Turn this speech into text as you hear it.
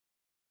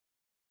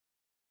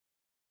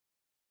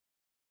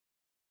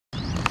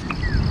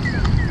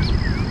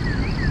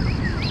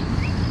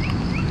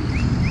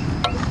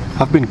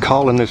I've been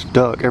calling this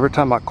duck. Every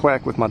time I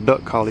quack with my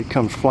duck call, he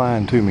comes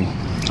flying to me.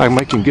 I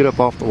make him get up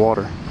off the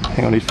water.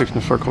 Hang on, he's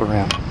fixing to circle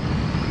around.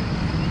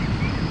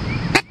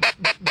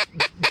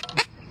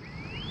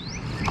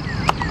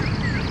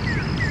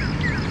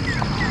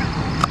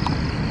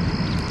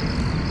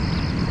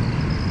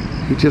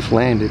 He just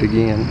landed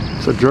again.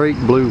 It's a Drake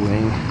blue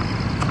wing,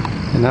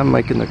 and I'm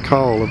making the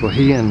call of a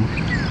hen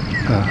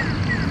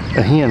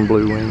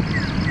blue wing.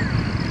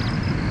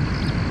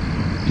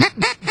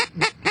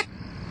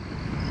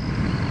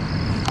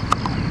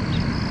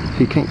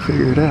 He can't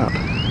figure it out.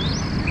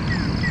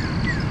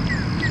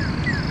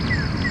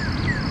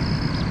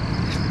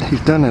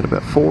 He's done that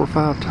about 4 or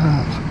 5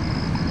 times.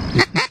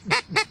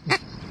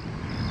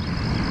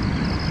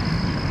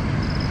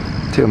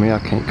 Tell me I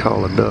can't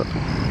call a duck.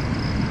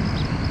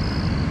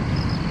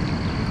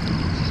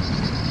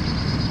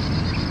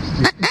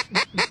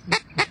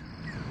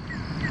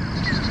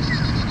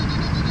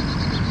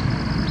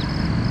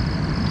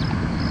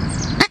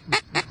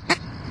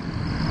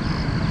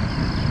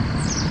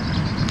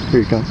 Here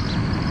you come.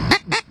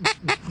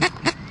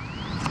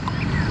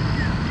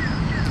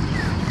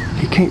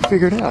 He can't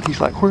figure it out. He's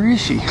like, where is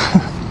she?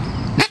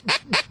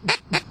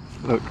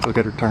 Look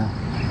at her turn.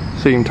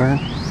 See him turn?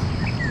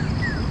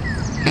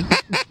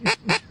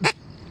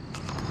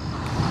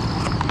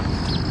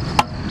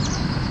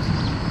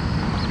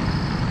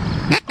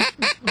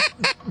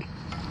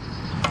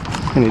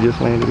 And he just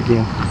landed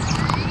again.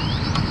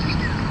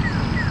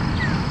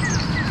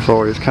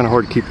 Sorry, it's kind of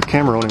hard to keep the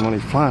camera on him when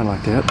he's flying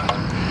like that.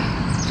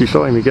 If you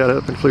saw him, he got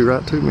up and flew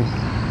right to me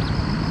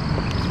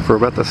for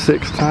about the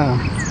 6th time.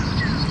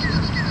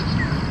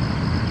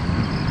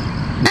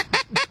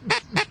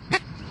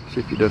 See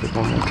if he does it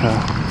one more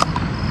time.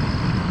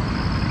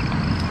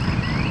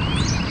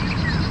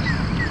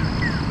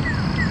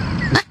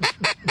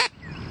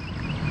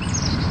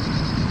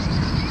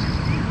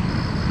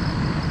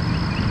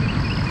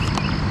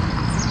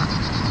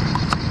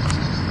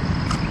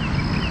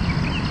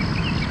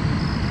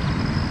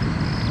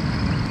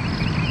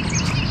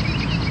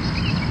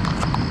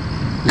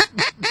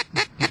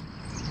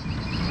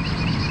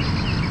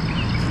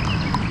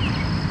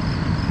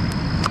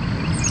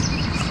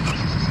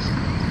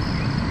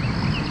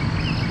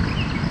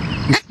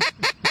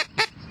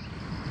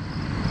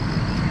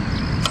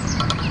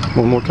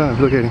 One more time,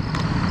 look at him.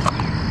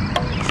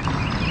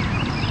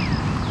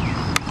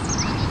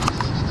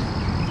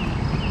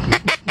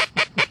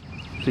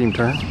 See him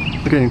turn?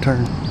 Look at him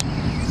turn.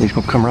 He's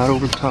gonna come right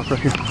over the top right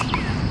here.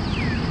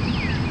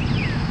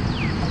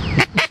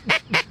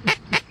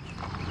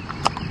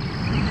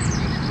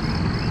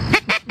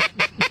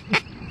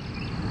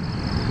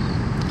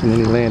 And then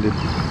he landed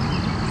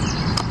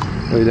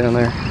way down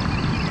there.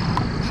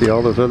 See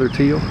all those other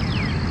teal?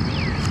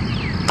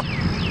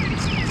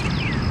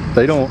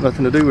 They don't want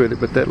nothing to do with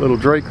it, but that little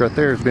drake right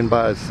there has been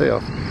by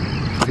itself.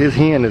 His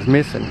hen is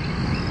missing.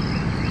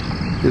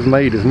 His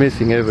mate is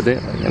missing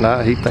evidently,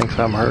 and he thinks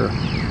I'm her.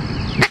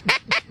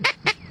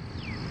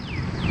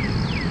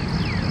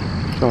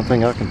 It's the only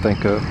thing I can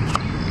think of,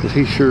 because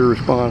he sure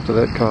responds to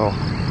that call.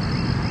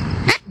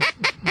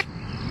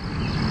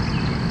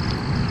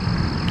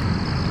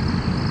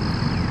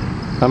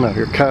 I'm out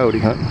here coyote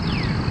hunting.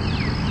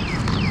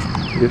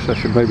 I guess I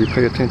should maybe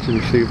pay attention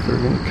to see if there are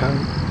any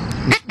coyotes.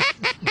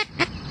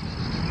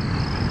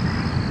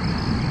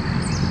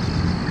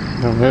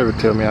 Don't ever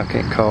tell me I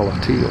can't call a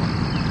teal.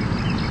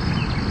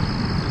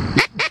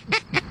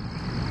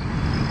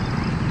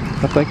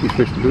 I think he's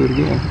supposed to do it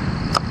again.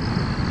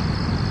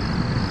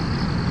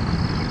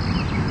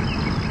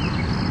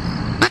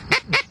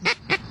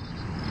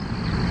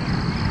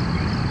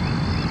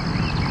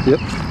 Yep,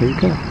 here you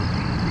come.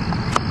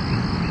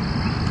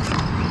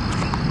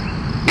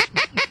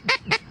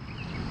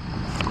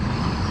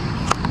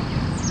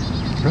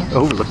 Right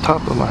over the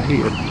top of my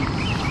head.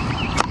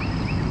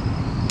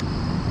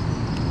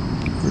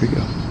 Where'd he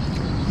go?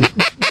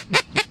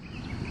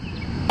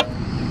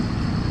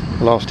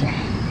 I lost him.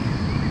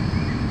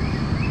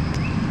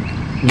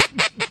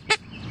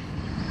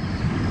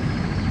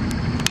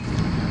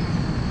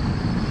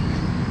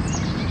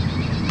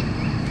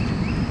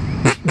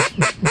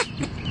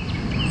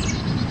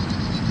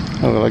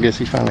 Oh, well, I guess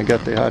he finally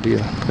got the idea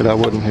that I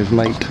wasn't his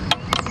mate.